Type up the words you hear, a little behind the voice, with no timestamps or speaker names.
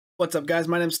What's up guys,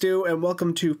 my name's Stu, and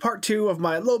welcome to part 2 of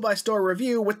my Lobi store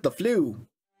review with the flu.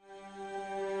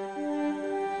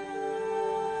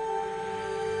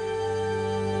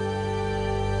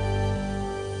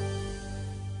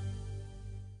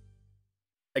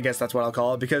 I guess that's what I'll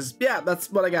call it, because yeah,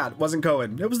 that's what I got. It wasn't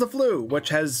COVID. It was the flu, which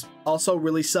has also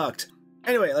really sucked.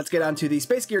 Anyway, let's get on to the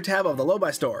Space Gear tab of the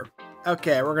Lobi store.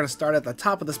 Okay, we're going to start at the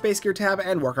top of the Space Gear tab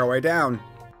and work our way down.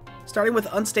 Starting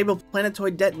with Unstable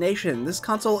Planetoid Detonation, this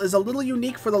console is a little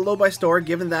unique for the Lobi store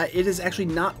given that it is actually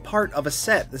not part of a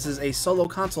set. This is a solo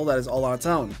console that is all on its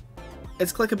own.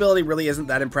 Its clickability really isn't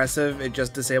that impressive, it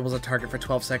just disables a target for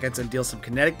 12 seconds and deals some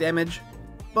kinetic damage.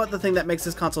 But the thing that makes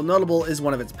this console notable is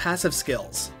one of its passive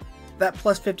skills. That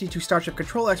plus 50 to Starship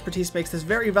control expertise makes this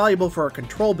very valuable for a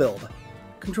control build.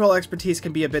 Control expertise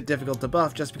can be a bit difficult to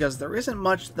buff just because there isn't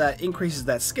much that increases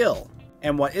that skill,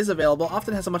 and what is available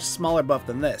often has a much smaller buff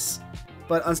than this.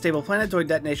 But Unstable Planetoid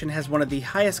Detonation has one of the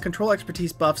highest control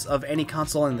expertise buffs of any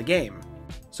console in the game.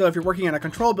 So if you're working on a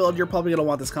control build, you're probably going to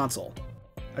want this console.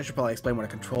 I should probably explain what a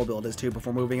control build is too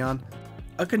before moving on.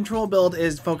 A control build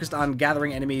is focused on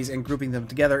gathering enemies and grouping them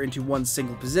together into one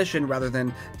single position rather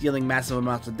than dealing massive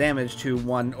amounts of damage to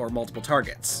one or multiple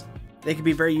targets. They can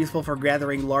be very useful for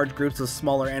gathering large groups of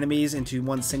smaller enemies into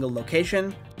one single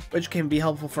location, which can be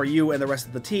helpful for you and the rest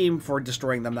of the team for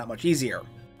destroying them that much easier.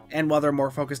 And while they're more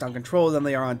focused on control than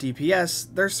they are on DPS,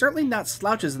 they're certainly not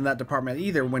slouches in that department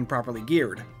either when properly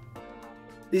geared.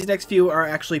 These next few are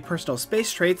actually personal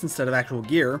space traits instead of actual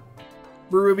gear.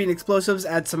 Berubing Explosives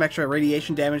adds some extra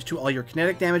radiation damage to all your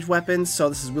kinetic damage weapons, so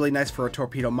this is really nice for a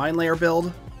Torpedo Mine Layer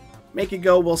build. Make It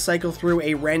Go will cycle through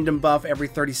a random buff every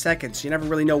 30 seconds, you never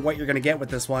really know what you're going to get with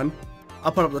this one.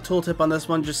 I'll put up the tooltip on this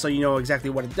one just so you know exactly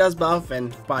what it does buff,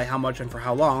 and by how much and for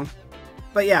how long.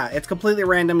 But yeah, it's completely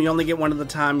random, you only get one at a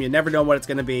time, you never know what it's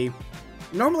going to be.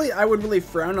 Normally I would really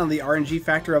frown on the RNG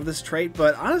factor of this trait,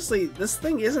 but honestly, this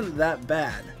thing isn't that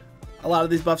bad. A lot of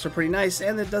these buffs are pretty nice,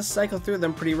 and it does cycle through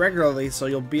them pretty regularly, so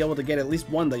you'll be able to get at least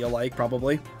one that you'll like,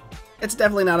 probably. It's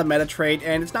definitely not a meta trait,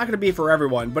 and it's not going to be for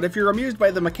everyone, but if you're amused by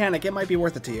the mechanic, it might be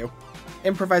worth it to you.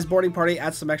 Improvised Boarding Party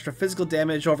adds some extra physical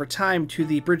damage over time to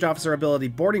the Bridge Officer ability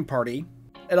Boarding Party.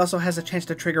 It also has a chance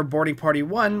to trigger Boarding Party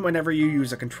 1 whenever you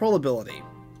use a control ability.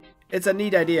 It's a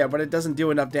neat idea, but it doesn't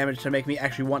do enough damage to make me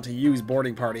actually want to use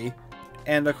Boarding Party.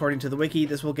 And according to the wiki,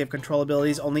 this will give control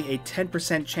abilities only a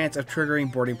 10% chance of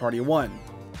triggering Boarding Party 1.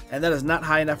 And that is not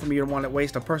high enough for me to want to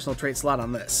waste a personal trait slot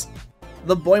on this.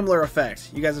 The Boimler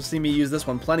Effect. You guys have seen me use this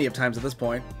one plenty of times at this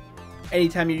point.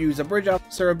 Anytime you use a Bridge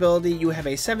Officer ability, you have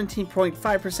a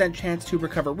 17.5% chance to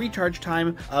recover recharge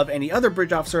time of any other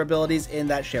Bridge Officer abilities in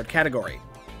that shared category.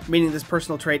 Meaning this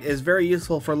personal trait is very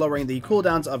useful for lowering the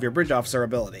cooldowns of your Bridge Officer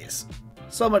abilities.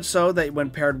 So much so that when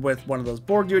paired with one of those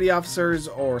Borg Duty Officers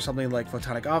or something like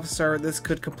Photonic Officer, this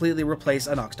could completely replace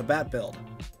an Ox to Bat build.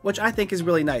 Which I think is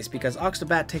really nice because Ox to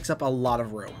Bat takes up a lot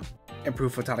of room.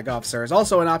 Improved Photonic Officer is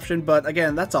also an option, but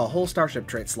again, that's a whole Starship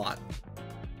trait slot.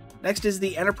 Next is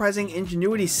the Enterprising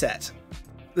Ingenuity set.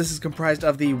 This is comprised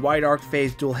of the Wide Arc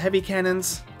Phase Dual Heavy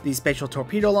Cannons, the Spatial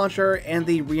Torpedo Launcher, and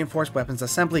the Reinforced Weapons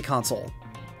Assembly Console.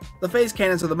 The Phase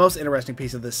Cannons are the most interesting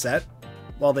piece of this set.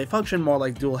 While they function more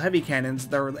like dual heavy cannons,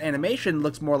 their animation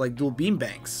looks more like dual beam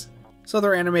banks. So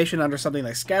their animation under something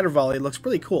like Scatter Volley looks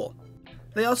pretty cool.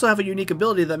 They also have a unique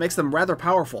ability that makes them rather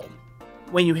powerful.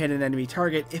 When you hit an enemy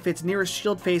target, if its nearest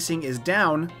shield facing is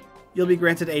down, you'll be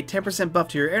granted a 10% buff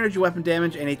to your energy weapon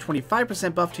damage and a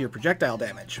 25% buff to your projectile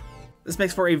damage. This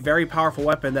makes for a very powerful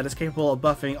weapon that is capable of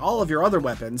buffing all of your other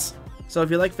weapons, so if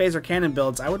you like phaser cannon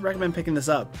builds, I would recommend picking this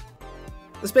up.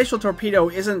 The Spatial Torpedo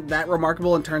isn't that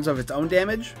remarkable in terms of its own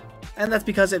damage, and that's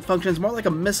because it functions more like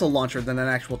a missile launcher than an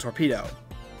actual torpedo.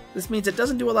 This means it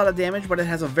doesn't do a lot of damage, but it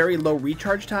has a very low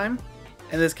recharge time,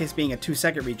 in this case being a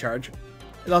 2-second recharge.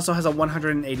 It also has a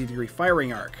 180-degree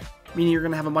firing arc, meaning you're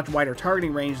going to have a much wider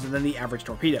targeting range than the average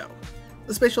torpedo.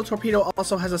 The Spatial Torpedo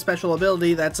also has a special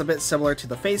ability that's a bit similar to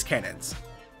the phase cannons.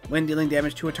 When dealing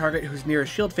damage to a target whose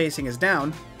nearest shield facing is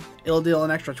down, it'll deal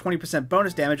an extra 20%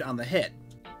 bonus damage on the hit.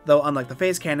 Though unlike the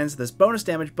phase cannons, this bonus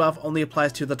damage buff only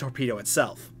applies to the torpedo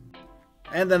itself.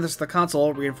 And then there's the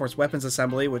console, Reinforced Weapons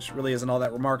Assembly, which really isn't all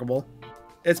that remarkable.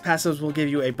 Its passives will give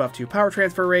you a buff to power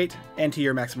transfer rate, and to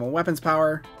your maximum weapons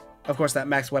power. Of course, that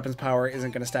max weapons power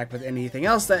isn't going to stack with anything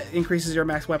else that increases your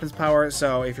max weapons power,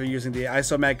 so if you're using the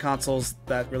ISOMAG consoles,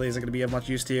 that really isn't going to be of much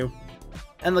use to you.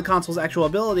 And the console's actual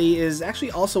ability is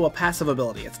actually also a passive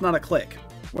ability, it's not a click.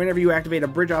 Whenever you activate a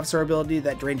Bridge Officer ability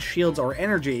that drains shields or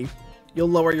energy, you'll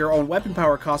lower your own weapon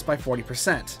power cost by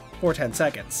 40% for 10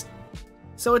 seconds.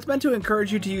 So it's meant to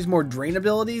encourage you to use more drain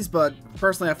abilities, but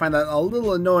personally I find that a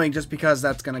little annoying just because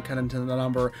that's going to cut into the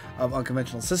number of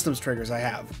unconventional systems triggers I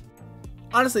have.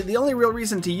 Honestly, the only real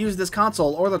reason to use this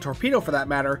console, or the torpedo for that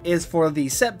matter, is for the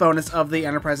set bonus of the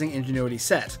Enterprising Ingenuity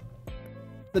set.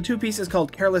 The two-piece is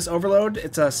called Careless Overload.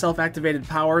 It's a self-activated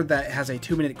power that has a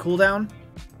 2-minute cooldown.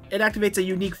 It activates a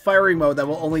unique firing mode that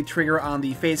will only trigger on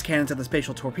the phase cannons of the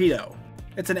spatial torpedo.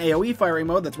 It's an AoE firing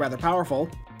mode that's rather powerful,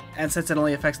 and since it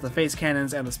only affects the phase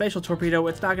cannons and the spatial torpedo,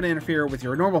 it's not going to interfere with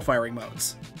your normal firing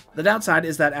modes. The downside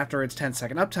is that after its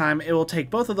 10-second uptime, it will take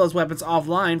both of those weapons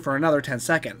offline for another 10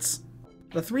 seconds.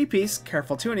 The three-piece,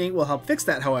 Careful Tuning, will help fix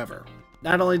that, however.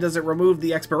 Not only does it remove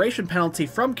the expiration penalty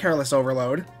from Careless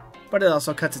Overload, but it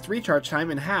also cuts its recharge time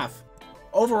in half.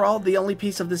 Overall, the only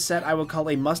piece of this set I would call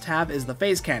a must-have is the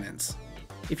phase cannons.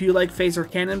 If you like phaser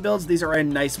cannon builds, these are a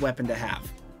nice weapon to have.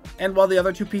 And while the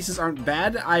other two pieces aren't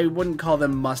bad, I wouldn't call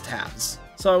them must-haves.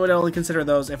 So I would only consider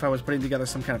those if I was putting together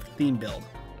some kind of theme build.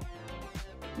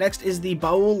 Next is the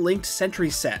Baul Linked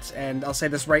Sentry set, and I'll say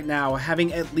this right now,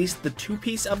 having at least the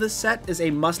two-piece of this set is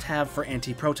a must-have for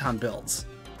anti-proton builds.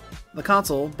 The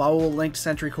console, Baul Linked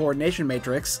Sentry Coordination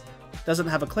Matrix, doesn't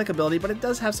have a click ability, but it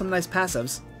does have some nice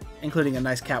passives, including a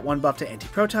nice Cat 1 buff to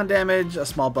anti-proton damage, a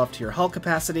small buff to your hull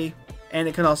capacity, and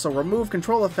it can also remove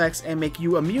control effects and make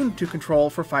you immune to control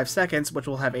for 5 seconds, which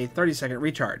will have a 30-second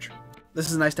recharge. This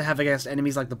is nice to have against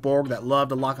enemies like the Borg that love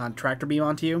to lock on tractor beam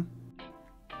onto you.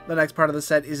 The next part of the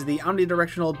set is the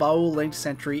omnidirectional Baul Linked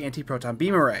Sentry Anti-Proton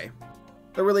Beam Array.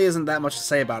 There really isn't that much to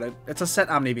say about it. It's a set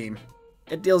omni-beam.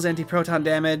 It deals anti-proton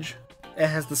damage, it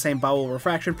has the same Baul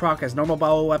refraction proc as normal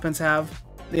Baul weapons have.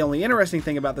 The only interesting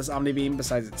thing about this omni-beam,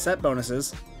 besides its set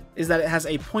bonuses, is that it has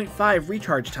a 0.5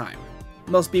 recharge time.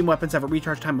 Most beam weapons have a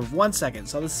recharge time of 1 second,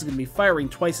 so this is going to be firing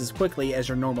twice as quickly as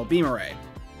your normal beam array.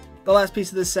 The last piece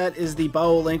of this set is the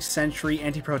Baul Linked Sentry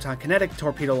Anti-Proton Kinetic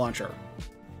Torpedo Launcher.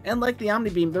 And like the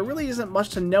Omni-Beam, there really isn't much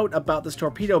to note about this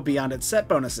torpedo beyond its set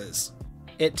bonuses.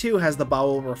 It too has the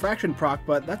Baul refraction proc,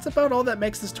 but that's about all that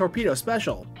makes this torpedo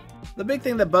special. The big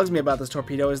thing that bugs me about this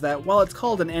torpedo is that while it's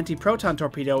called an anti-proton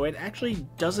torpedo, it actually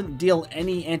doesn't deal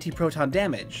any anti-proton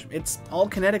damage. It's all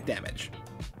kinetic damage.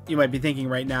 You might be thinking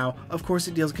right now, of course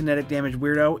it deals kinetic damage,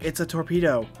 weirdo, it's a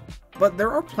torpedo. But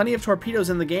there are plenty of torpedoes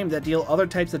in the game that deal other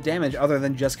types of damage other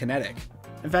than just kinetic.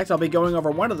 In fact, I'll be going over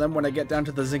one of them when I get down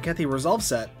to the Zenkethi Resolve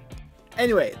set.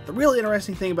 Anyway, the really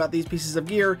interesting thing about these pieces of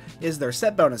gear is their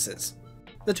set bonuses.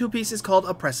 The two-piece is called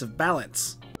Oppressive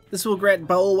Balance. This will grant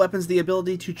Baul weapons the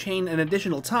ability to chain an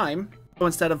additional time, so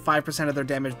instead of 5% of their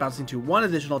damage bouncing to one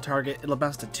additional target, it'll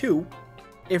bounce to 2.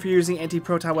 If you're using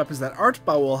anti-proton weapons that aren't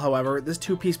Baul, however, this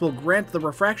two-piece will grant the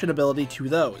refraction ability to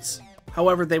those.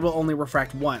 However, they will only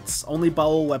refract once. Only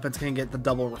Baul weapons can get the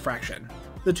double refraction.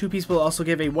 The two-piece will also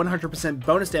give a 100%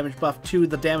 bonus damage buff to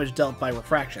the damage dealt by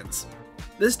refractions.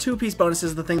 This two-piece bonus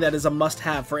is the thing that is a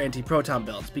must-have for anti-proton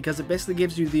builds, because it basically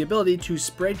gives you the ability to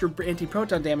spread your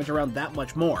anti-proton damage around that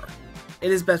much more.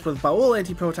 It is best with Baul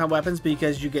anti-proton weapons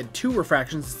because you get 2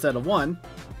 refractions instead of 1,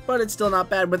 but it's still not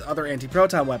bad with other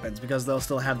anti-proton weapons because they'll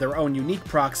still have their own unique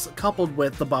procs coupled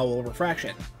with the Baul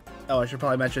refraction. Oh, I should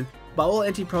probably mention, Baul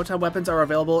anti-proton weapons are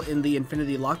available in the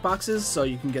Infinity Lockboxes, so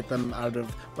you can get them out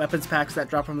of weapons packs that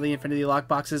drop from the Infinity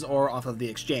Lockboxes or off of the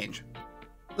exchange.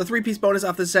 The three-piece bonus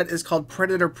off this set is called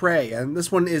Predator Prey, and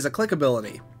this one is a click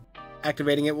ability.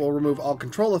 Activating it will remove all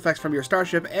control effects from your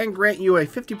starship and grant you a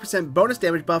 50% bonus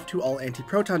damage buff to all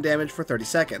anti-proton damage for 30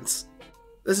 seconds.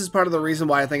 This is part of the reason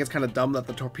why I think it's kind of dumb that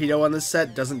the torpedo on this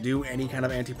set doesn't do any kind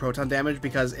of anti-proton damage,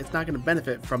 because it's not going to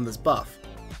benefit from this buff.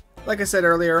 Like I said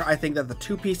earlier, I think that the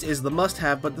two-piece is the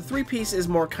must-have, but the three-piece is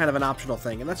more kind of an optional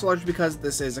thing, and that's largely because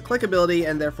this is a click ability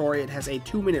and therefore it has a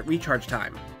 2-minute recharge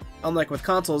time. Unlike with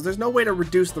consoles, there's no way to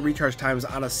reduce the recharge times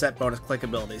on a set bonus click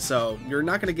ability, so you're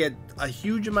not going to get a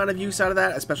huge amount of use out of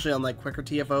that, especially on like quicker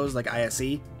TFOs like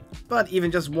ISE. But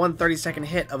even just one 30-second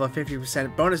hit of a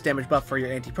 50% bonus damage buff for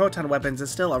your anti-proton weapons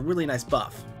is still a really nice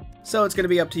buff. So it's going to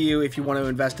be up to you if you want to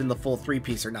invest in the full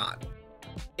 3-piece or not.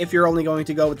 If you're only going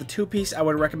to go with the 2-piece, I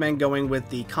would recommend going with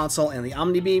the console and the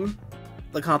Omni-Beam.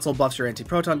 The console buffs your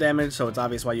anti-proton damage, so it's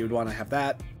obvious why you would want to have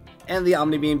that. And the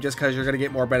Omni-Beam just because you're going to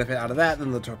get more benefit out of that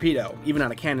than the torpedo, even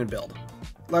on a cannon build.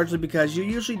 Largely because you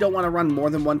usually don't want to run more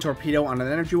than one torpedo on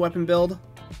an energy weapon build,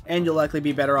 and you'll likely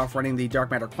be better off running the Dark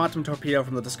Matter Quantum torpedo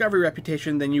from the Discovery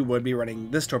reputation than you would be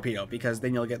running this torpedo, because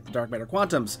then you'll get the Dark Matter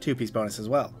Quantum's 2-piece bonus as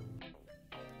well.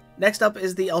 Next up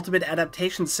is the Ultimate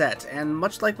Adaptation set, and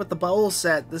much like with the Baul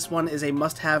set, this one is a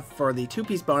must-have for the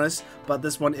 2-piece bonus, but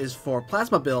this one is for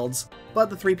plasma builds, but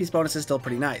the 3-piece bonus is still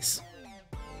pretty nice.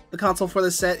 The console for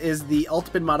this set is the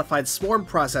Ultimate Modified Swarm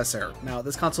Processor. Now,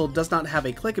 this console does not have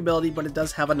a click ability, but it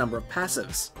does have a number of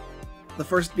passives. The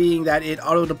first being that it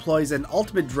auto-deploys an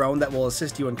ultimate drone that will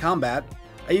assist you in combat.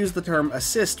 I use the term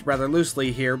assist rather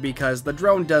loosely here because the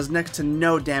drone does next to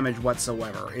no damage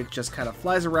whatsoever. It just kind of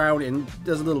flies around and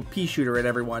does a little pea shooter at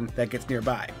everyone that gets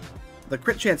nearby. The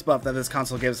crit chance buff that this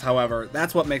console gives, however,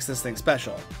 that's what makes this thing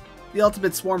special. The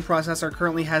Ultimate Swarm Processor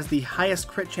currently has the highest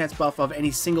crit chance buff of any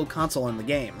single console in the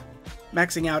game,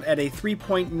 maxing out at a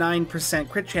 3.9%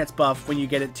 crit chance buff when you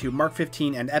get it to Mark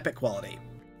 15 and Epic quality.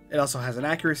 It also has an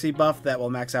accuracy buff that will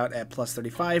max out at plus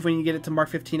 35 when you get it to Mark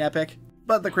 15 Epic,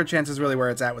 but the crit chance is really where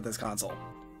it's at with this console.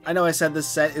 I know I said this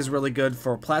set is really good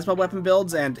for plasma weapon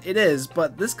builds, and it is,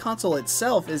 but this console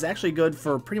itself is actually good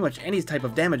for pretty much any type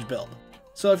of damage build.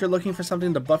 So if you're looking for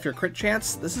something to buff your crit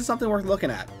chance, this is something worth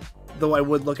looking at. Though I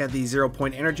would look at the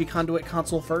 0-point energy conduit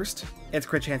console first. Its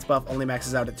crit chance buff only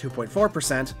maxes out at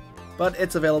 2.4%, but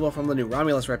it's available from the new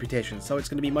Romulus reputation, so it's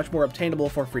going to be much more obtainable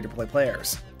for free-to-play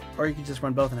players. Or you can just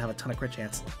run both and have a ton of crit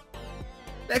chance.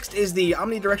 Next is the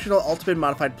Omnidirectional Ultimate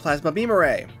Modified Plasma Beam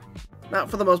Array. Now,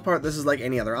 for the most part, this is like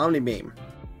any other Omni Beam.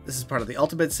 This is part of the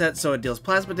Ultimate set, so it deals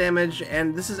plasma damage,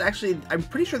 and this is actually, I'm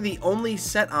pretty sure, the only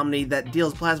set Omni that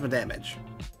deals plasma damage.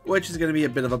 Which is going to be a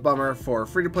bit of a bummer for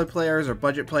free-to-play players or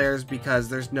budget players because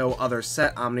there's no other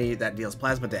set Omni that deals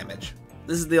plasma damage.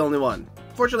 This is the only one.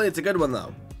 Fortunately, it's a good one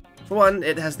though. For one,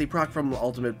 it has the proc from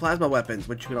Ultimate Plasma Weapons,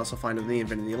 which you can also find in the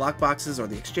Infinity Lockboxes or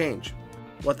the Exchange.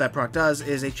 What that proc does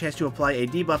is a chance to apply a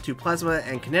debuff to plasma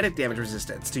and kinetic damage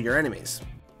resistance to your enemies,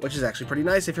 which is actually pretty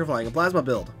nice if you're flying a plasma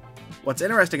build. What's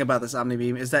interesting about this Omni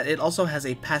Beam is that it also has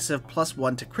a passive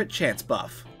 +1 to crit chance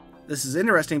buff. This is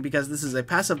interesting because this is a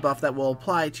passive buff that will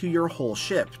apply to your whole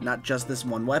ship, not just this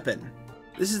one weapon.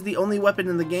 This is the only weapon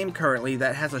in the game currently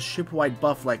that has a ship-wide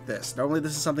buff like this. Normally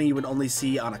this is something you would only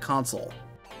see on a console.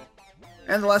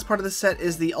 And the last part of the set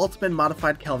is the Ultimate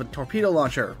Modified Kelvin Torpedo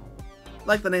Launcher.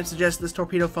 Like the name suggests, this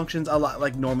torpedo functions a lot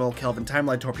like normal Kelvin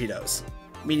timeline torpedoes,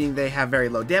 meaning they have very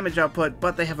low damage output,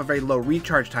 but they have a very low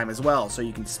recharge time as well, so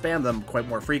you can spam them quite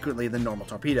more frequently than normal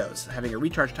torpedoes, having a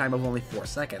recharge time of only 4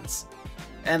 seconds.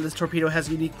 And this torpedo has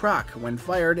a unique proc. When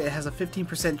fired, it has a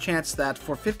 15% chance that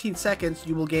for 15 seconds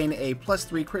you will gain a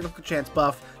 +3 critical chance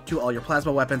buff to all your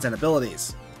plasma weapons and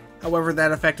abilities. However,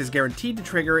 that effect is guaranteed to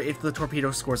trigger if the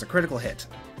torpedo scores a critical hit.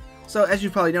 So as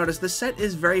you've probably noticed, this set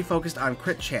is very focused on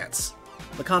crit chance.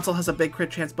 The console has a big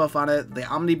crit chance buff on it, the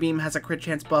Omni Beam has a crit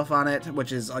chance buff on it,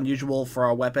 which is unusual for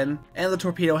a weapon, and the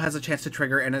torpedo has a chance to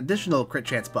trigger an additional crit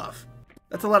chance buff.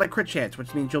 That's a lot of crit chance,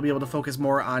 which means you'll be able to focus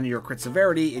more on your crit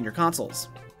severity in your consoles.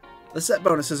 The set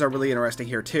bonuses are really interesting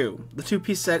here too. The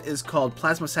 2-piece set is called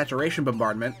Plasma Saturation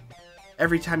Bombardment.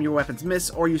 Every time your weapons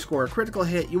miss or you score a critical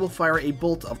hit, you will fire a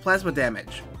bolt of plasma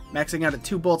damage, maxing out at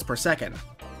 2 bolts per second.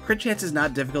 Crit chance is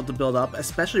not difficult to build up,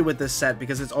 especially with this set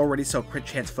because it's already so crit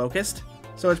chance focused,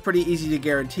 so it's pretty easy to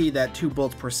guarantee that 2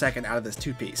 bolts per second out of this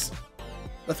 2-piece.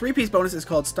 The 3-piece bonus is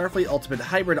called Starfleet Ultimate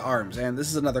Hybrid Arms, and this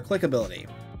is another click ability.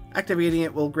 Activating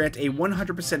it will grant a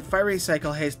 100% firing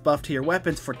cycle haste buff to your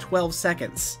weapons for 12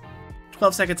 seconds.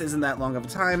 12 seconds isn't that long of a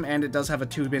time, and it does have a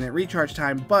 2-minute recharge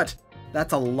time, but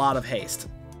that's a lot of haste.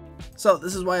 So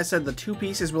this is why I said the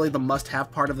 2-piece is really the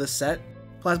must-have part of this set.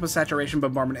 Plasma Saturation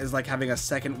Bombardment is like having a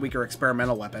second, weaker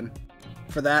experimental weapon.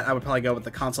 For that, I would probably go with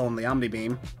the console and the Omni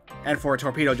Beam. And for a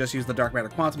torpedo, just use the Dark Matter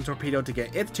Quantum Torpedo to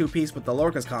get its 2-piece with the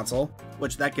Lorca's console,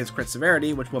 which that gives crit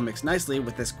severity, which will mix nicely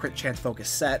with this crit chance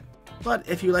focused set. But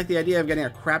if you like the idea of getting a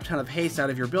crap ton of haste out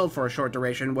of your build for a short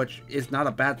duration, which is not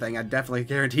a bad thing, I definitely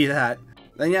guarantee that,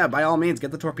 then yeah, by all means,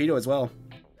 get the torpedo as well.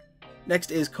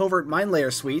 Next is Covert Mine Layer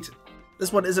Suite.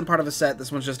 This one isn't part of a set,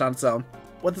 this one's just on its own.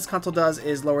 What this console does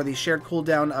is lower the shared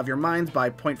cooldown of your mines by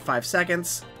 0.5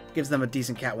 seconds, gives them a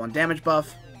decent Cat 1 damage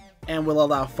buff, and will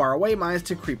allow far away mines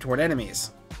to creep toward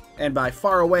enemies. And by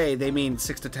far away, they mean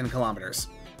 6 to 10 kilometers.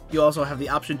 You also have the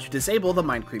option to disable the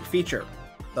mine creep feature,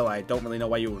 though I don't really know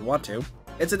why you would want to.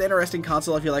 It's an interesting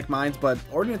console if you like mines, but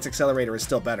Ordnance Accelerator is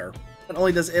still better. Not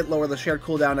only does it lower the shared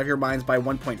cooldown of your mines by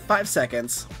 1.5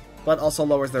 seconds, but also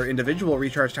lowers their individual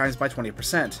recharge times by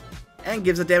 20%, and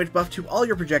gives a damage buff to all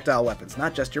your projectile weapons,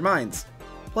 not just your mines.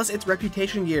 Plus it's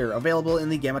reputation gear, available in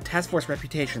the Gamma Task Force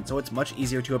reputation, so it's much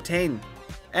easier to obtain.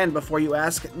 And before you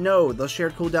ask, no, those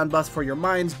shared cooldown buffs for your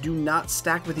mines do not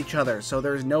stack with each other, so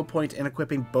there is no point in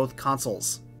equipping both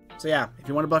consoles. So yeah, if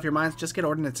you want to buff your mines, just get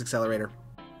Ordnance Accelerator.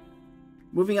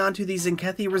 Moving on to the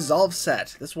Zenkethi Resolve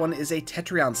set. This one is a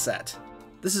Tetrion set.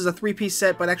 This is a 3-piece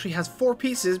set, but actually has 4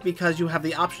 pieces because you have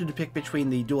the option to pick between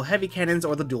the dual heavy cannons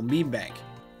or the dual beam bank.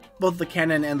 Both the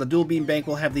cannon and the dual beam bank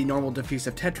will have the normal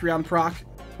diffusive Tetrion proc,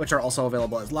 which are also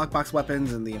available as lockbox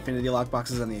weapons in the Infinity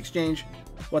lockboxes and the Exchange.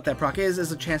 What that proc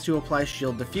is a chance to apply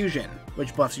Shield Diffusion,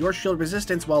 which buffs your shield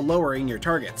resistance while lowering your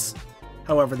targets.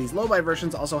 However, these Lobi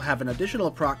versions also have an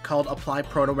additional proc called Apply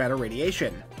Protomatter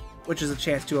Radiation, which is a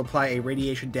chance to apply a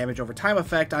radiation damage over time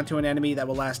effect onto an enemy that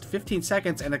will last 15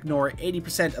 seconds and ignore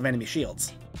 80% of enemy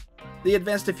shields. The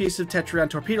Advanced Diffusive Tetrion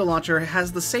Torpedo Launcher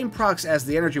has the same procs as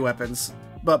the energy weapons,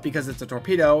 but because it's a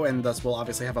torpedo and thus will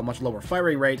obviously have a much lower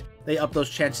firing rate, they up those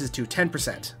chances to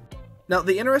 10%. Now,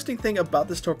 the interesting thing about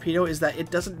this torpedo is that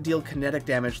it doesn't deal kinetic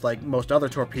damage like most other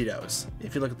torpedoes.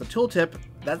 If you look at the tooltip,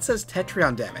 that says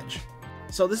Tetrion damage.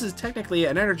 So this is technically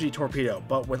an energy torpedo,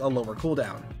 but with a lower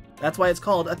cooldown. That's why it's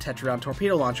called a Tetrion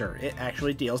Torpedo Launcher. It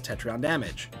actually deals Tetrion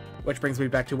damage. Which brings me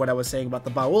back to what I was saying about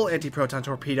the Baul Anti-Proton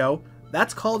Torpedo.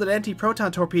 That's called an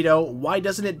Anti-Proton Torpedo. Why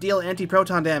doesn't it deal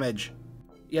Anti-Proton damage?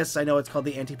 Yes, I know it's called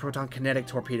the Anti-Proton Kinetic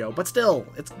Torpedo, but still,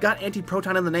 it's got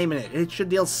Anti-Proton in the name in it. It should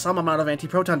deal some amount of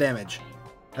Anti-Proton damage.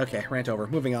 Okay, rant over.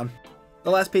 Moving on.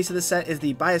 The last piece of the set is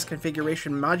the Bias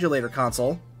Configuration Modulator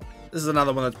Console. This is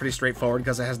another one that's pretty straightforward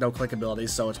because it has no click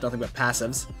abilities, so it's nothing but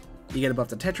passives. You get a buff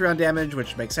to Tetrion damage,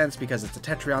 which makes sense because it's a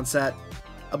Tetrion set.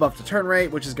 A buff to turn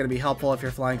rate, which is going to be helpful if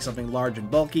you're flying something large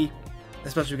and bulky,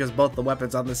 especially because both the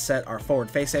weapons on this set are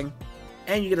forward-facing.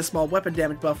 And you get a small weapon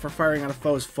damage buff for firing on a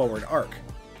foe's forward arc.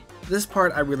 This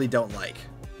part I really don't like,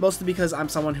 mostly because I'm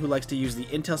someone who likes to use the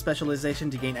intel specialization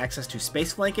to gain access to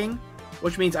space flanking,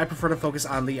 which means I prefer to focus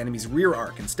on the enemy's rear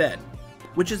arc instead,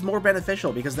 which is more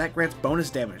beneficial because that grants bonus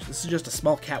damage. This is just a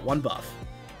small Cat 1 buff.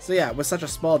 So yeah, with such a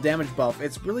small damage buff,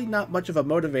 it's really not much of a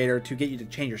motivator to get you to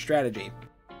change your strategy.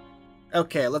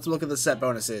 Okay, let's look at the set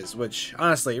bonuses, which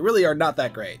honestly really are not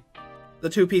that great. The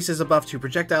two pieces a buff to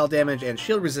projectile damage and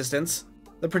shield resistance.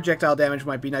 The projectile damage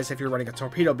might be nice if you're running a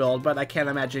torpedo build, but I can't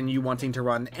imagine you wanting to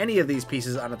run any of these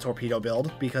pieces on a torpedo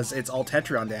build, because it's all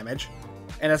Tetrion damage.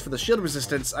 And as for the shield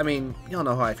resistance, I mean, y'all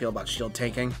know how I feel about shield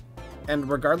tanking. And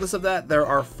regardless of that, there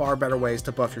are far better ways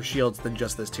to buff your shields than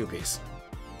just this two-piece.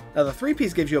 Now the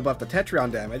three-piece gives you a buff to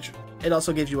Tetrion damage. It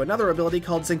also gives you another ability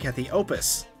called Zinkethi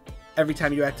Opus. Every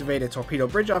time you activate a Torpedo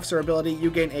Bridge Officer ability,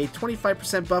 you gain a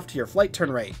 25% buff to your flight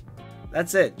turn rate.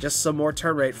 That's it, just some more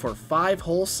turn rate for 5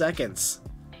 whole seconds.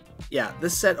 Yeah,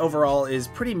 this set overall is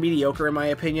pretty mediocre in my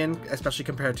opinion, especially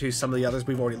compared to some of the others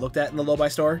we've already looked at in the Lobi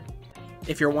store.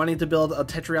 If you're wanting to build a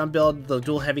Tetrion build, the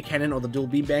dual heavy cannon or the dual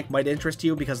beam bank might interest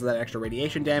you because of that extra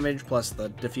radiation damage plus the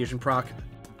diffusion proc.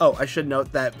 Oh, I should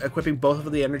note that equipping both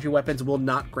of the energy weapons will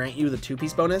not grant you the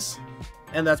two-piece bonus,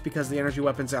 and that's because the energy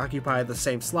weapons occupy the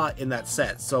same slot in that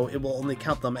set, so it will only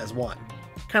count them as one.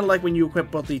 Kinda like when you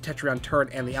equip both the Tetrion turret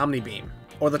and the Omni Beam,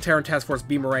 or the Terran Task Force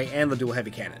Beam Array and the dual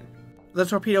heavy cannon. The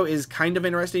torpedo is kind of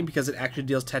interesting because it actually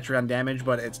deals Tetrion damage,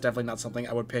 but it's definitely not something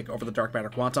I would pick over the Dark Matter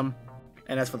Quantum.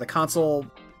 And as for the console,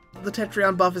 the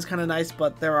Tetrion buff is kind of nice,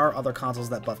 but there are other consoles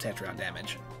that buff Tetrion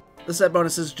damage. The set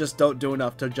bonuses just don't do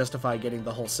enough to justify getting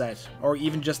the whole set, or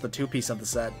even just the two-piece of the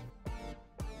set.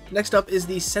 Next up is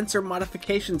the Sensor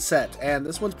Modification set, and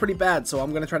this one's pretty bad, so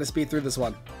I'm going to try to speed through this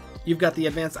one. You've got the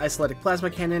Advanced Isolytic Plasma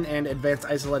Cannon and Advanced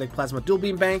Isolytic Plasma Dual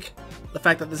Beam Bank. The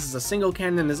fact that this is a single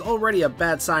cannon is already a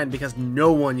bad sign because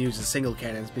no one uses single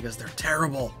cannons because they're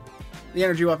terrible. The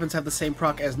energy weapons have the same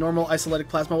proc as normal Isolytic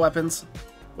Plasma weapons,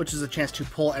 which is a chance to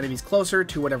pull enemies closer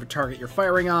to whatever target you're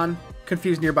firing on,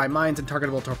 confuse nearby mines and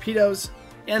targetable torpedoes,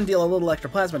 and deal a little extra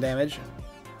plasma damage.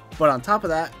 But on top of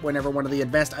that, whenever one of the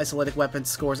advanced isolytic weapons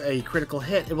scores a critical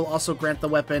hit, it will also grant the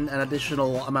weapon an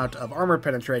additional amount of armor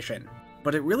penetration.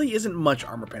 But it really isn't much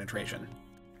armor penetration.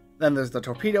 Then there's the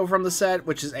torpedo from the set,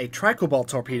 which is a Tricobalt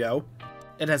torpedo.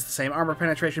 It has the same armor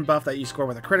penetration buff that you score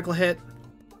with a critical hit,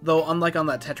 though unlike on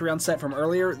that Tetrion set from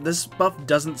earlier, this buff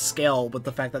doesn't scale with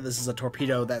the fact that this is a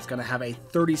torpedo that's going to have a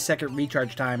 30-second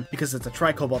recharge time because it's a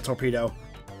Tricobalt torpedo.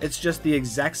 It's just the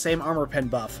exact same armor pen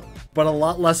buff, but a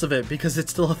lot less of it because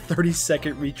it's still a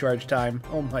 30-second recharge time.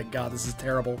 Oh my god, this is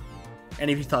terrible. And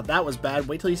if you thought that was bad,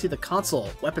 wait till you see the console,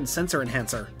 Weapon Sensor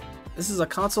Enhancer. This is a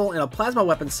console in a plasma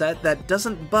weapon set that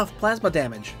doesn't buff plasma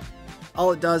damage.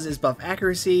 All it does is buff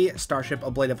accuracy, Starship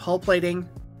Ablative Hull Plating,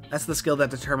 that's the skill that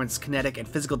determines kinetic and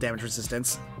physical damage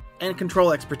resistance, and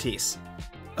control expertise.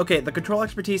 Okay, the control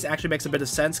expertise actually makes a bit of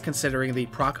sense considering the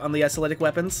proc on the isolytic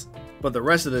weapons, but the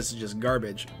rest of this is just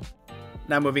garbage.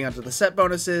 Now moving on to the set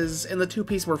bonuses, in the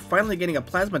two-piece we're finally getting a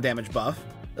plasma damage buff.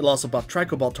 It'll also buff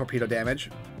Tricobalt torpedo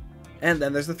damage. And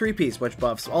then there's the three-piece, which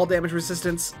buffs all damage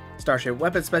resistance, Starship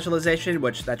Weapon Specialization,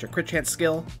 which that's your crit chance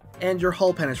skill, and your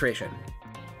hull penetration.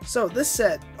 So this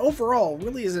set, overall,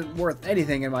 really isn't worth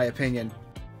anything in my opinion.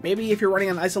 Maybe if you're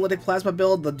running an isolytic plasma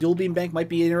build, the dual beam bank might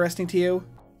be interesting to you,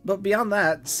 but beyond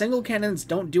that, single cannons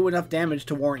don't do enough damage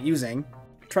to warrant using,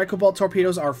 Tricobalt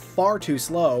torpedoes are far too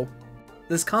slow.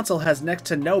 This console has next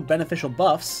to no beneficial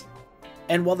buffs.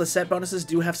 And while the set bonuses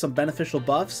do have some beneficial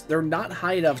buffs, they're not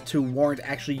high enough to warrant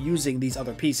actually using these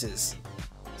other pieces.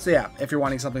 So yeah, if you're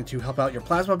wanting something to help out your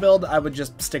plasma build, I would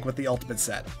just stick with the ultimate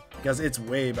set, because it's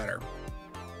way better.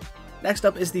 Next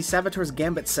up is the Saboteur's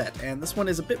Gambit set, and this one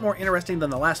is a bit more interesting than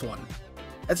the last one.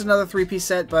 It's another 3-piece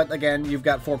set, but again, you've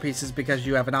got 4 pieces because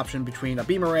you have an option between a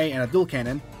beam array and a dual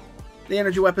cannon. The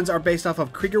energy weapons are based off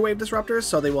of Krieger Wave Disruptors,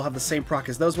 so they will have the same proc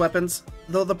as those weapons,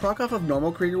 though the proc off of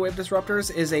normal Krieger Wave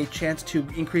Disruptors is a chance to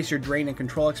increase your drain and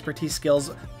control expertise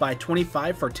skills by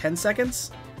 25 for 10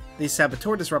 seconds. These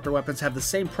Saboteur Disruptor weapons have the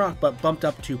same proc but bumped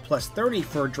up to plus 30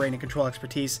 for drain and control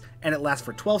expertise, and it lasts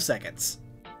for 12 seconds.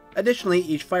 Additionally,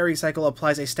 each firing cycle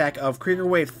applies a stack of Krieger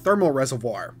Wave Thermal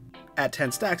Reservoir. At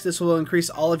 10 stacks, this will increase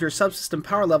all of your subsystem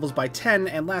power levels by 10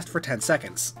 and last for 10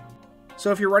 seconds. So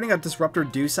if you're running a Disruptor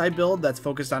Deuside build that's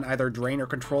focused on either drain or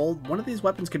control, one of these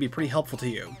weapons could be pretty helpful to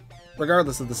you,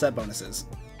 regardless of the set bonuses.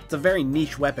 It's a very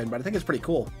niche weapon, but I think it's pretty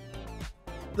cool.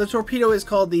 The torpedo is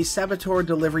called the Saboteur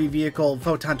Delivery Vehicle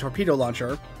Photon Torpedo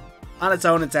Launcher. On its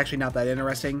own, it's actually not that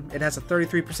interesting. It has a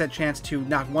 33% chance to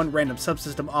knock one random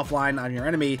subsystem offline on your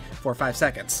enemy for 5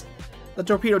 seconds. The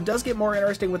torpedo does get more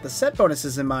interesting with the set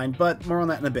bonuses in mind, but more on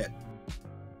that in a bit.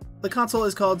 The console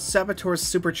is called Saboteur's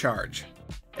Supercharge.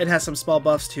 It has some small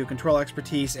buffs to control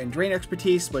expertise and drain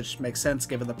expertise, which makes sense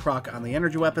given the proc on the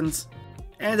energy weapons.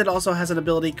 And it also has an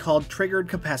ability called Triggered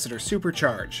Capacitor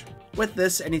Supercharge. With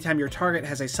this, anytime your target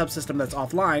has a subsystem that's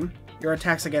offline, your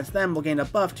attacks against them will gain a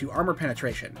buff to armor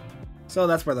penetration. So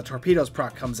that's where the torpedo's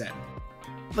proc comes in.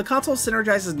 The console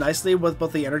synergizes nicely with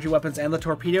both the energy weapons and the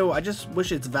torpedo, I just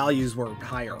wish its values were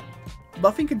higher.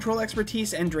 Buffing control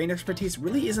expertise and drain expertise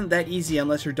really isn't that easy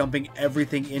unless you're dumping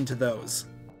everything into those.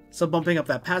 So bumping up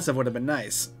that passive would have been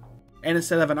nice. And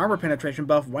instead of an armor penetration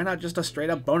buff, why not just a straight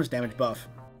up bonus damage buff?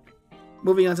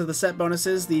 Moving on to the set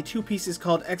bonuses, the 2-piece is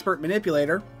called Expert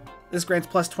Manipulator. This grants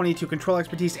plus 20 to control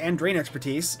expertise and drain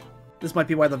expertise. This might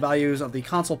be why the values of the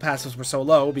console passives were so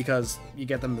low, because you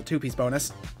get them the 2-piece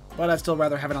bonus, but I'd still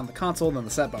rather have it on the console than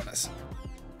the set bonus.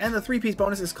 And the 3-piece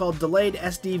bonus is called Delayed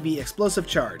SDV Explosive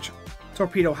Charge.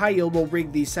 Torpedo High Yield will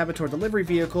rig the Saboteur Delivery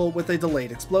Vehicle with a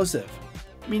delayed explosive,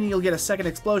 meaning you'll get a second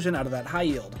explosion out of that high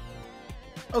yield.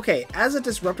 Okay, as a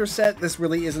Disruptor set, this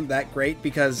really isn't that great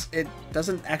because it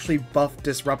doesn't actually buff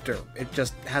Disruptor, it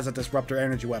just has a Disruptor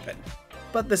energy weapon.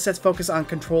 But this set's focus on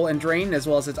control and drain, as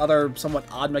well as its other somewhat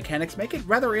odd mechanics, make it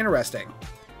rather interesting.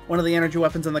 One of the energy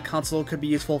weapons on the console could be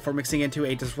useful for mixing into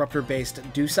a Disruptor-based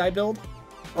Deuside build,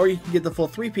 or you can get the full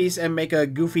 3-piece and make a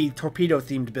goofy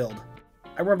torpedo-themed build.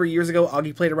 I remember years ago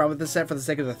Augie played around with this set for the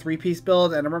sake of the 3-piece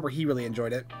build, and I remember he really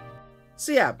enjoyed it.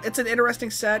 So yeah, it's an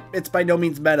interesting set. It's by no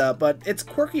means meta, but it's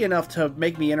quirky enough to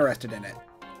make me interested in it.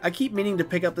 I keep meaning to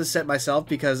pick up this set myself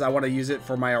because I want to use it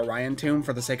for my Orion tomb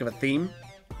for the sake of a theme,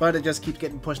 but it just keeps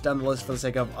getting pushed down the list for the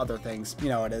sake of other things. You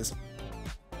know how it is.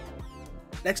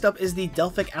 Next up is the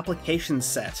Delphic Applications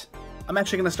set. I'm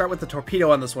actually going to start with the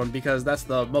torpedo on this one because that's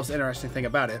the most interesting thing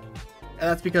about it. And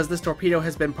that's because this torpedo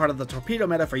has been part of the torpedo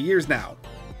meta for years now.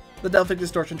 The Delphic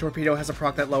Distortion Torpedo has a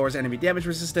proc that lowers enemy damage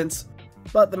resistance,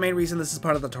 but the main reason this is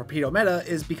part of the torpedo meta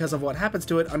is because of what happens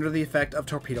to it under the effect of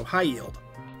Torpedo High Yield.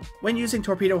 When using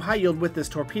Torpedo High Yield with this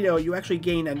torpedo, you actually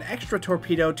gain an extra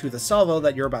torpedo to the salvo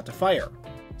that you're about to fire.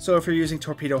 So if you're using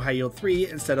Torpedo High Yield 3,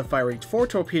 instead of firing 4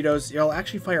 torpedoes, you'll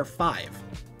actually fire 5.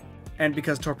 And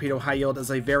because Torpedo High Yield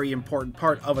is a very important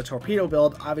part of a torpedo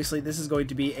build, obviously this is going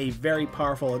to be a very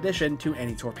powerful addition to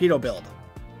any torpedo build.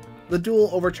 The Dual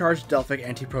Overcharged Delphic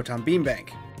Anti-Proton Beam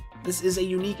Bank. This is a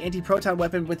unique anti-proton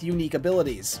weapon with unique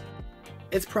abilities.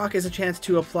 Its proc is a chance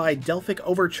to apply Delphic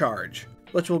Overcharge,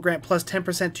 which will grant plus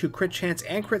 10% to crit chance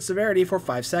and crit severity for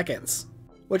 5 seconds,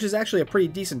 which is actually a pretty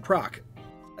decent proc.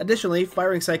 Additionally,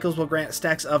 firing cycles will grant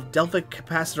stacks of Delphic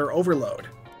Capacitor Overload.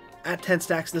 At 10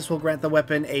 stacks, this will grant the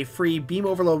weapon a free Beam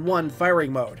Overload 1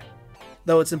 firing mode,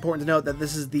 though it's important to note that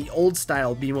this is the old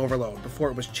style Beam Overload before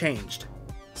it was changed.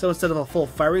 So instead of a full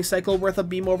firing cycle worth of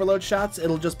beam overload shots,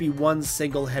 it'll just be one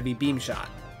single heavy beam shot.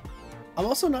 I'm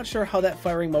also not sure how that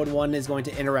firing mode 1 is going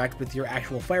to interact with your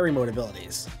actual firing mode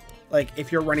abilities. Like,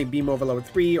 if you're running beam overload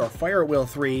 3 or fire at will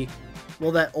 3,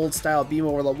 will that old style beam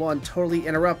overload 1 totally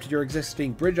interrupt your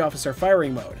existing bridge officer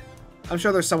firing mode? I'm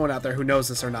sure there's someone out there who knows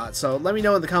this or not, so let me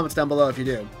know in the comments down below if you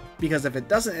do. Because if it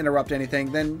doesn't interrupt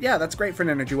anything, then yeah, that's great for an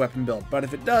energy weapon build, but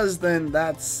if it does, then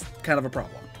that's kind of a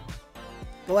problem.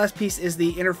 The last piece is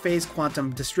the Interphase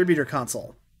Quantum Distributor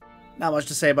Console. Not much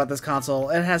to say about this console.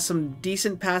 It has some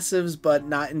decent passives, but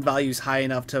not in values high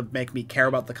enough to make me care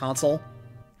about the console.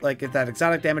 Like, if that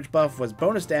exotic damage buff was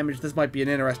bonus damage, this might be an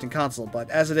interesting console, but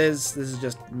as it is, this is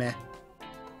just meh.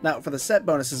 Now, for the set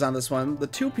bonuses on this one, the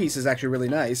 2-piece is actually really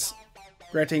nice,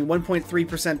 granting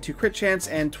 1.3% to crit chance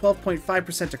and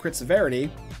 12.5% to crit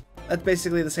severity. That's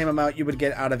basically the same amount you would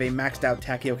get out of a maxed out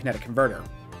tachyokinetic converter.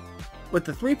 With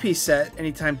the 3-piece set,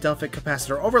 anytime Delphic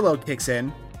Capacitor Overload kicks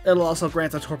in, it'll also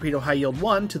grant a Torpedo High Yield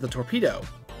 1 to the Torpedo.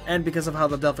 And because of how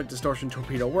the Delphic Distortion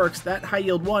Torpedo works, that High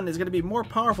Yield 1 is going to be more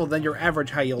powerful than your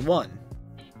average High Yield 1.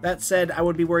 That said, I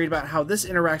would be worried about how this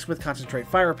interacts with Concentrate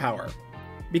Firepower,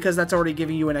 because that's already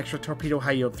giving you an extra Torpedo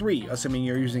High Yield 3, assuming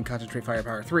you're using Concentrate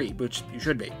Firepower 3, which you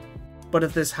should be. But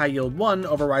if this High Yield 1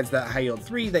 overrides that High Yield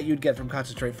 3 that you'd get from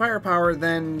Concentrate Firepower,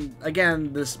 then,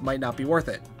 again, this might not be worth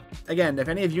it. Again, if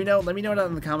any of you know, let me know down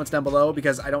in the comments down below,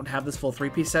 because I don't have this full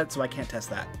 3-piece set, so I can't test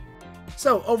that.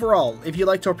 So, overall, if you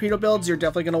like torpedo builds, you're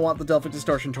definitely going to want the Delphic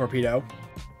Distortion Torpedo.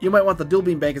 You might want the Dual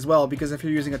Beam Bank as well, because if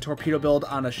you're using a torpedo build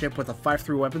on a ship with a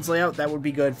 5-through weapons layout, that would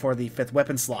be good for the 5th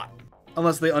weapon slot.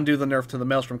 Unless they undo the nerf to the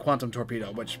Maelstrom Quantum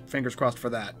Torpedo, which, fingers crossed for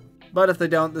that. But if they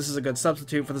don't, this is a good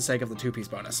substitute for the sake of the 2-piece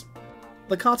bonus.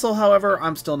 The console, however,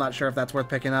 I'm still not sure if that's worth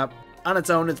picking up. On its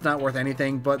own, it's not worth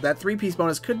anything, but that 3-piece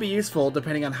bonus could be useful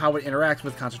depending on how it interacts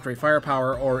with Concentrate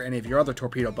Firepower or any of your other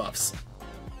torpedo buffs.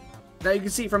 Now you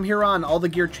can see from here on, all the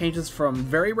gear changes from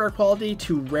very rare quality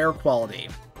to rare quality.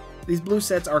 These blue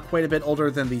sets are quite a bit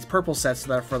older than these purple sets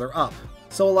that are further up,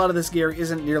 so a lot of this gear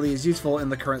isn't nearly as useful in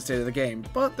the current state of the game,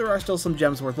 but there are still some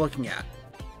gems worth looking at.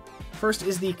 First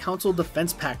is the Council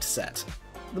Defense Pact set.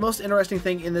 The most interesting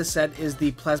thing in this set is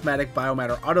the Plasmatic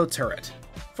Biomatter Auto Turret.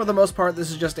 For the most part, this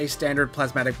is just a standard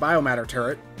Plasmatic Biomatter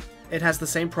turret. It has the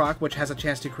same proc, which has a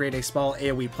chance to create a small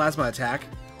AoE plasma attack,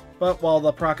 but while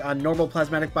the proc on normal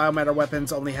Plasmatic Biomatter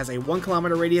weapons only has a 1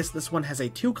 km radius, this one has a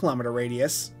 2 km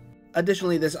radius.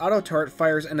 Additionally, this auto turret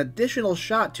fires an additional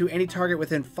shot to any target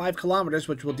within 5 km,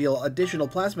 which will deal additional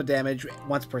plasma damage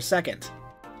once per second.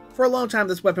 For a long time,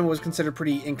 this weapon was considered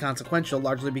pretty inconsequential,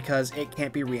 largely because it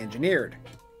can't be re-engineered.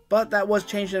 But that was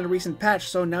changed in a recent patch,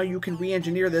 so now you can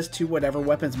re-engineer this to whatever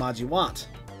weapons mods you want,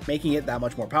 making it that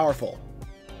much more powerful.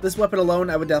 This weapon alone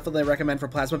I would definitely recommend for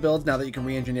plasma builds now that you can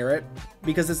re-engineer it,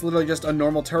 because it's literally just a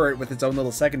normal turret with its own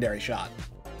little secondary shot.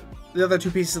 The other 2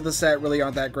 pieces of the set really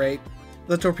aren't that great.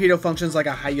 The torpedo functions like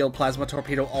a high-yield plasma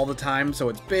torpedo all the time, so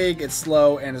it's big, it's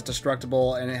slow, and it's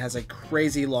destructible, and it has a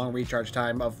crazy long recharge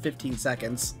time of 15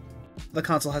 seconds. The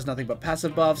console has nothing but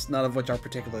passive buffs, none of which are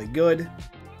particularly good.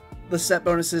 The set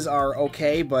bonuses are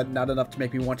okay, but not enough to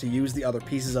make me want to use the other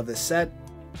pieces of this set.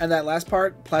 And that last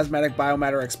part, Plasmatic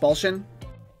Biomatter Expulsion,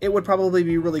 it would probably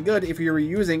be really good if you were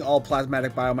using all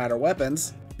Plasmatic Biomatter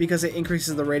weapons, because it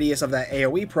increases the radius of that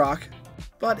AoE proc,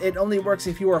 but it only works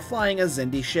if you are flying a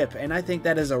Xindi ship, and I think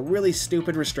that is a really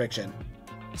stupid restriction.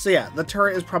 So yeah, the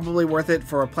turret is probably worth it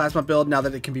for a plasma build now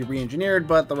that it can be re-engineered,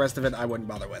 but the rest of it I wouldn't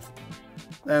bother with.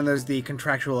 Then there's the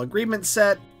Contractual Agreement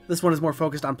set. This one is more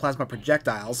focused on plasma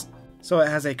projectiles, so it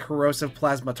has a Corrosive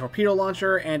Plasma Torpedo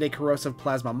Launcher and a Corrosive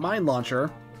Plasma Mine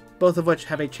Launcher, both of which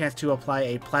have a chance to apply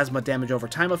a plasma damage over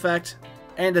time effect,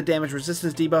 and a damage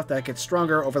resistance debuff that gets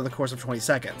stronger over the course of 20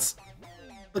 seconds.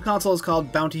 The console is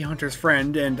called Bounty Hunter's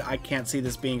Friend, and I can't see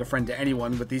this being a friend to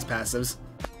anyone with these passives.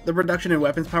 The reduction in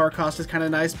weapons power cost is kinda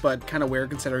nice, but kinda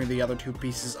weird considering the other 2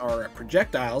 pieces are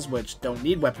projectiles, which don't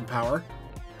need weapon power,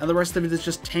 and the rest of it is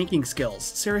just tanking skills.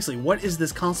 Seriously, what is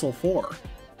this console for?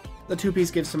 The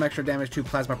 2-piece gives some extra damage to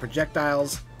plasma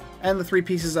projectiles, and the 3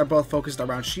 pieces are both focused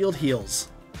around shield heals.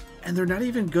 And they're not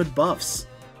even good buffs.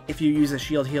 If you use a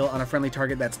shield heal on a friendly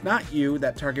target that's not you,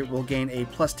 that target will gain a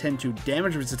 +10 to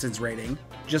damage resistance rating.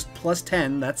 Just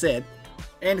 +10, that's it.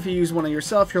 And if you use one on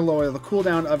yourself, you'll lower the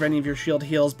cooldown of any of your shield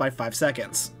heals by 5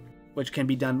 seconds, which can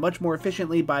be done much more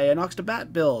efficiently by an Ox to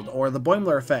Bat build, or the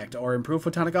Boimler effect, or improved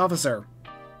Photonic Officer.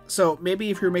 So maybe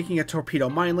if you're making a torpedo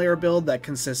mine layer build that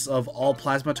consists of all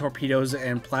plasma torpedoes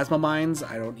and plasma mines,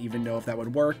 I don't even know if that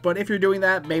would work, but if you're doing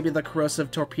that, maybe the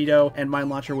corrosive torpedo and mine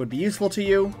launcher would be useful to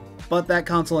you, but that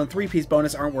console and 3-piece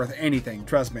bonus aren't worth anything,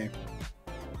 trust me.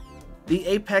 The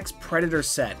Apex Predator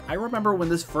set. I remember when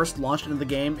this first launched into the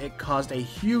game, it caused a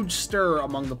huge stir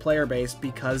among the player base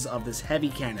because of this heavy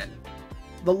cannon.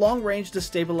 The long-range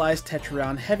destabilized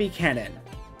Tetryon heavy cannon.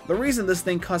 The reason this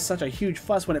thing caused such a huge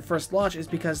fuss when it first launched is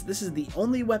because this is the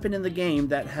only weapon in the game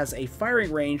that has a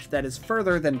firing range that is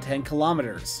further than 10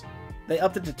 kilometers. They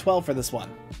upped it to 12 for this one.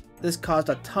 This caused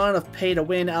a ton of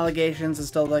pay-to-win allegations and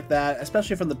stuff like that,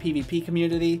 especially from the PvP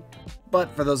community.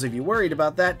 But for those of you worried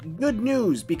about that, good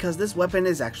news, because this weapon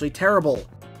is actually terrible.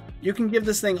 You can give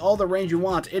this thing all the range you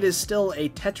want, it is still a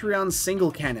Tetryon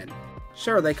single cannon.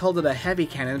 Sure, they called it a heavy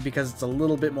cannon because it's a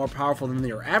little bit more powerful than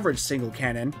your average single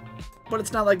cannon, but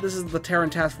it's not like this is the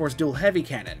Terran Task Force dual heavy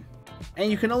cannon.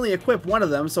 And you can only equip one of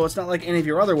them, so it's not like any of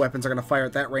your other weapons are going to fire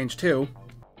at that range too.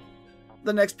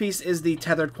 The next piece is the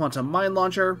Tethered Quantum Mine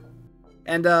Launcher.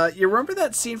 And you remember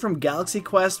that scene from Galaxy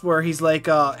Quest where he's like,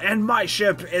 and my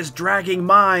ship is dragging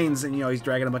mines, and you know, he's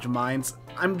dragging a bunch of mines.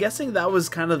 I'm guessing that was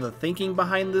kind of the thinking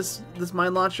behind this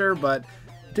mine launcher, but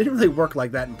it didn't really work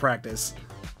like that in practice.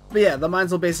 But yeah, the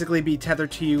mines will basically be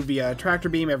tethered to you via a tractor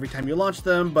beam every time you launch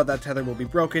them, but that tether will be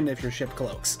broken if your ship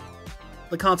cloaks.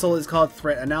 The console is called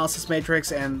Threat Analysis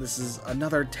Matrix, and this is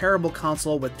another terrible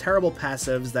console with terrible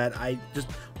passives that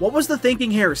what was the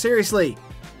thinking here? Seriously!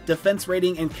 Defense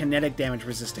rating and kinetic damage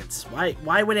resistance.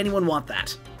 Why would anyone want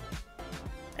that?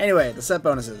 Anyway, the set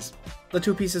bonuses. The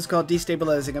two pieces called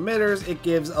Destabilizing Emitters, it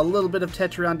gives a little bit of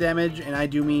Tetryon damage, and I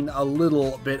do mean a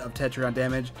little bit of Tetryon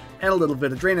damage, and a little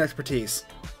bit of Drain Expertise.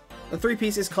 The three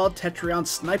piece is called Tetryon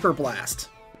Sniper Blast.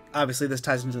 Obviously this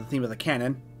ties into the theme of the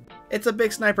cannon. It's a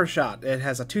big sniper shot. It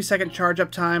has a 2-second charge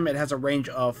up time, it has a range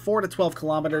of 4 to 12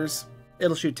 kilometers.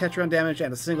 It'll shoot Tetryon damage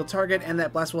at a single target, and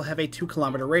that blast will have a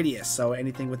 2-kilometer radius, so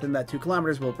anything within that 2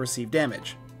 kilometers will receive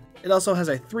damage. It also has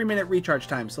a 3-minute recharge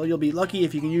time, so you'll be lucky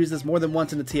if you can use this more than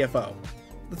once in a TFO.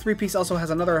 The three piece also has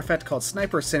another effect called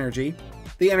Sniper Synergy.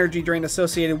 The energy drain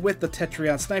associated with the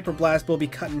Tetryon Sniper Blast will be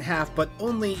cut in half, but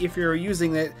only if you're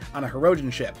using it on a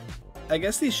Hirogen ship. I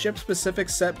guess these ship-specific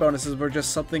set bonuses were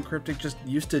just something Cryptic just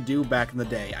used to do back in the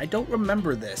day. I don't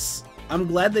remember this. I'm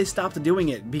glad they stopped doing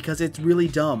it, because it's really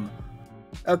dumb.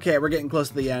 Okay, we're getting close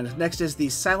to the end. Next is the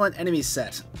Silent Enemies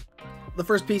set. The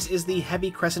first piece is the Heavy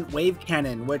Crescent Wave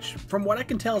Cannon, which, from what I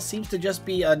can tell, seems to just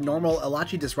be a normal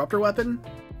Alachi Disruptor weapon.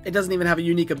 It doesn't even have a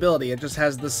unique ability, it just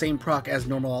has the same proc as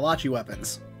normal Alachi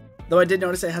weapons. Though I did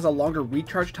notice it has a longer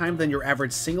recharge time than your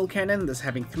average single cannon, this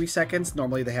having 3 seconds,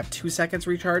 normally they have 2 seconds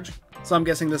recharge, so I'm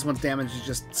guessing this one's damage is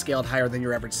just scaled higher than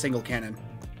your average single cannon.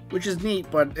 Which is neat,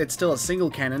 but it's still a single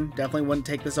cannon, definitely wouldn't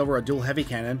take this over a dual heavy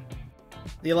cannon.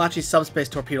 The Alachi Subspace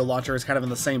Torpedo Launcher is kind of in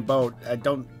the same boat. I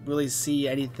don't really see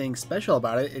anything special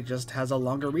about it, it just has a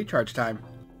longer recharge time.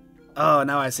 Oh,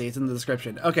 now I see, it's in the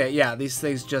description. Okay, yeah, these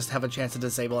things just have a chance to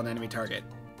disable an enemy target.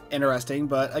 Interesting,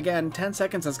 but again, 10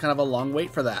 seconds is kind of a long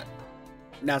wait for that.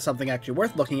 Now something actually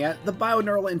worth looking at, the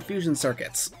Bioneural Infusion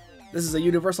Circuits. This is a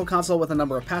universal console with a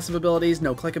number of passive abilities,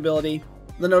 no click ability.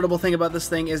 The notable thing about this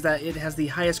thing is that it has the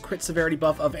highest crit severity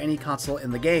buff of any console in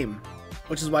the game,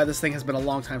 which is why this thing has been a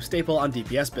long-time staple on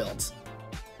DPS builds.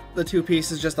 The two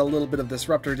piece is just a little bit of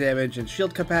disruptor damage and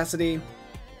shield capacity,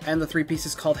 and the three piece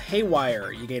is called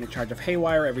Haywire. You gain a charge of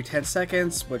Haywire every 10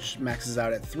 seconds, which maxes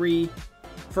out at 3.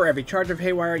 For every charge of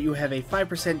Haywire, you have a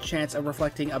 5% chance of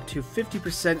reflecting up to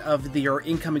 50% of your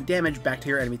incoming damage back to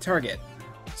your enemy target.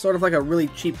 Sort of like a really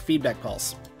cheap feedback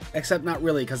pulse. Except not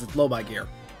really, because it's Lobi gear.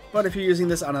 But if you're using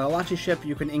this on an Alachi ship,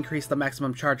 you can increase the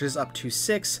maximum charges up to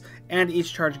 6, and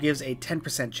each charge gives a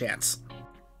 10% chance.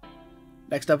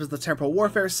 Next up is the Temporal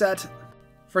Warfare set.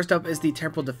 First up is the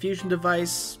Temporal Diffusion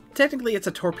Device. Technically it's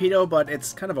a torpedo, but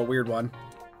it's kind of a weird one.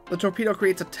 The torpedo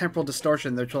creates a temporal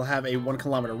distortion which will have a 1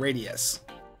 kilometer radius.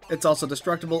 It's also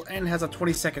destructible and has a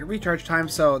 20-second recharge time,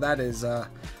 so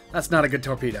that's not a good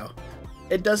torpedo.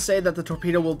 It does say that the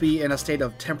torpedo will be in a state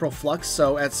of temporal flux,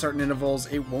 so at certain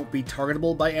intervals it won't be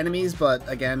targetable by enemies, but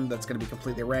again, that's going to be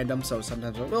completely random, so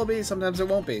sometimes it will be, sometimes it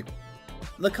won't be.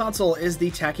 The console is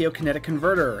the Tachyokinetic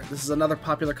Converter. This is another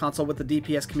popular console with the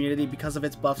DPS community because of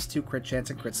its buffs to crit chance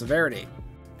and crit severity.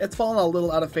 It's fallen a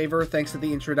little out of favor thanks to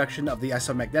the introduction of the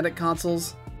isomagnetic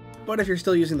consoles, but if you're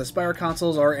still using the Spire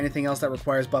consoles or anything else that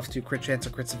requires buffs to crit chance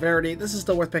or crit severity, this is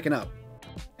still worth picking up.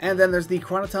 And then there's the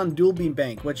Chronoton Dual Beam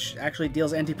Bank, which actually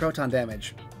deals anti-proton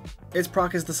damage. Its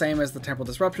proc is the same as the Temporal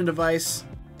Disruption Device,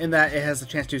 in that it has a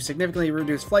chance to significantly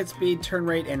reduce flight speed, turn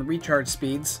rate, and recharge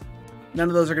speeds. None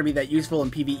of those are going to be that useful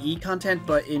in PvE content,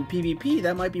 but in PvP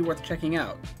that might be worth checking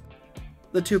out.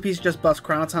 The two-piece just buffs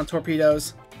Chronoton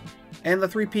torpedoes, and the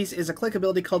three-piece is a click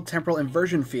ability called Temporal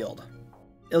Inversion Field.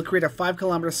 It'll create a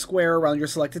 5-kilometer square around your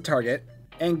selected target,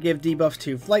 and give debuffs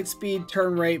to flight speed,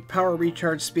 turn rate, power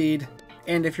recharge speed,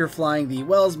 and if you're flying the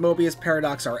Wells, Mobius,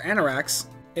 Paradox, or Anorax,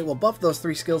 it will buff those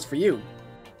 3 skills for you.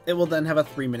 It will then have a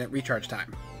 3-minute recharge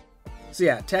time. So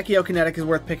yeah, Tachyokinetic is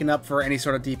worth picking up for any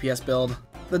sort of DPS build.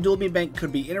 The Dual Beam Bank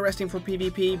could be interesting for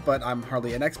PvP, but I'm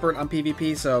hardly an expert on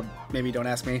PvP, so maybe don't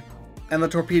ask me. And the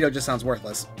torpedo just sounds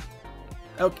worthless.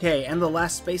 Okay, and the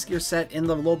last Space Gear set in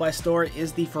the Lobi store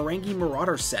is the Ferengi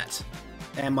Marauder set.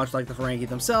 And much like the Ferengi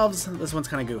themselves, this one's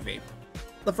kinda goofy.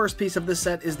 The first piece of this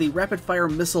set is the Rapid Fire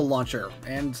Missile Launcher,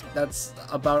 and that's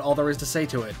about all there is to say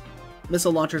to it.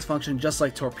 Missile launchers function just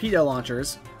like torpedo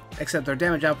launchers, except their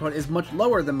damage output is much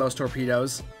lower than most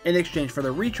torpedoes, in exchange for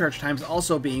their recharge times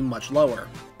also being much lower,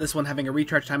 this one having a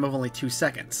recharge time of only 2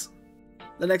 seconds.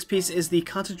 The next piece is the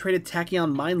Concentrated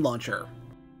Tachyon Mine Launcher.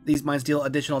 These mines deal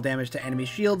additional damage to enemy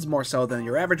shields, more so than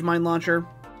your average mine launcher,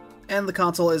 and the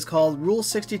console is called Rule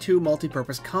 62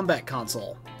 Multipurpose Combat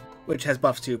Console, which has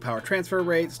buffs to power transfer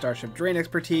rate, starship drain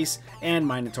expertise, and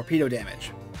mine and torpedo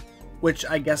damage. Which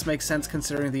I guess makes sense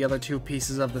considering the other 2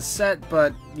 pieces of the set,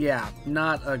 but yeah,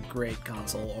 not a great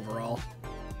console overall.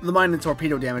 The mine and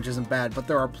torpedo damage isn't bad, but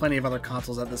there are plenty of other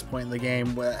consoles at this point in the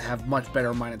game that have much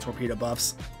better mine and torpedo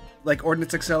buffs, like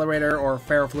Ordnance Accelerator or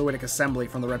Ferrofluidic Assembly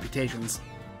from the Reputations.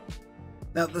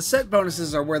 Now, the set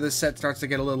bonuses are where this set starts to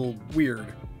get a little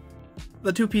weird.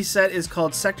 The 2-piece set is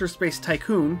called Sector Space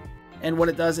Tycoon, and what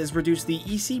it does is reduce the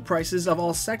EC prices of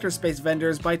all sector space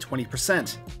vendors by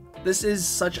 20%. This is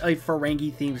such a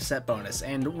Ferengi-themed set bonus,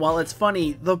 and while it's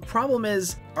funny, the problem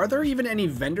is, are there even any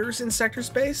vendors in sector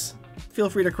space?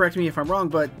 Feel free to correct me if I'm wrong,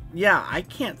 but yeah, I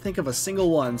can't think of a single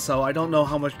one, so I don't know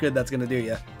how much good that's gonna do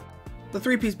you. The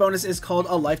 3-piece bonus is called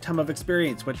A Lifetime of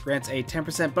Experience, which grants a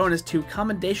 10% bonus to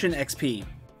Commendation XP.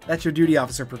 That's your duty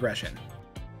officer progression.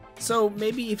 So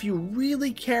maybe if you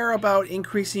really care about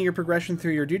increasing your progression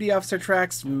through your duty officer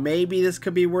tracks, maybe this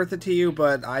could be worth it to you,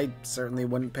 but I certainly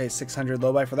wouldn't pay 600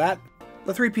 Lobi for that.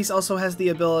 The 3-piece also has the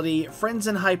ability Friends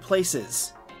in High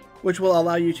Places, which will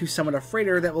allow you to summon a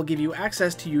freighter that will give you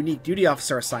access to unique duty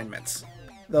officer assignments,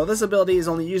 though this ability is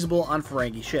only usable on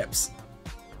Ferengi ships.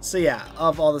 So yeah,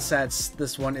 of all the sets,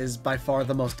 this one is by far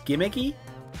the most gimmicky.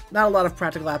 Not a lot of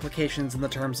practical applications in the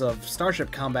terms of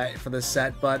starship combat for this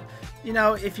set, but, you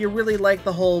know, if you really like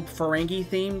the whole Ferengi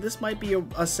theme, this might be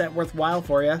a set worthwhile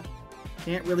for you.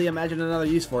 Can't really imagine another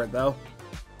use for it, though.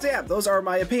 So yeah, those are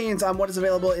my opinions on what is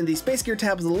available in the Space Gear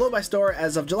tab of the Lobi store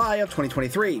as of July of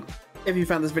 2023. If you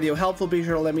found this video helpful, be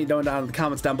sure to let me know down in the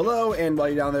comments down below, and while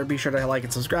you're down there, be sure to like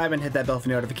and subscribe and hit that bell for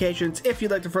notifications. If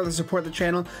you'd like to further support the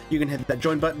channel, you can hit that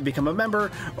join button to become a member,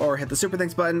 or hit the super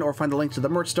thanks button, or find the link to the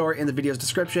merch store in the video's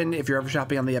description. If you're ever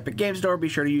shopping on the Epic Games Store, be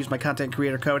sure to use my content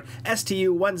creator code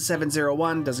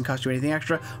STU1701. Doesn't cost you anything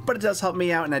extra, but it does help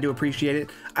me out, and I do appreciate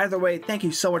it. Either way, thank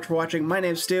you so much for watching. My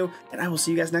name's Stu, and I will see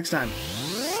you guys next time.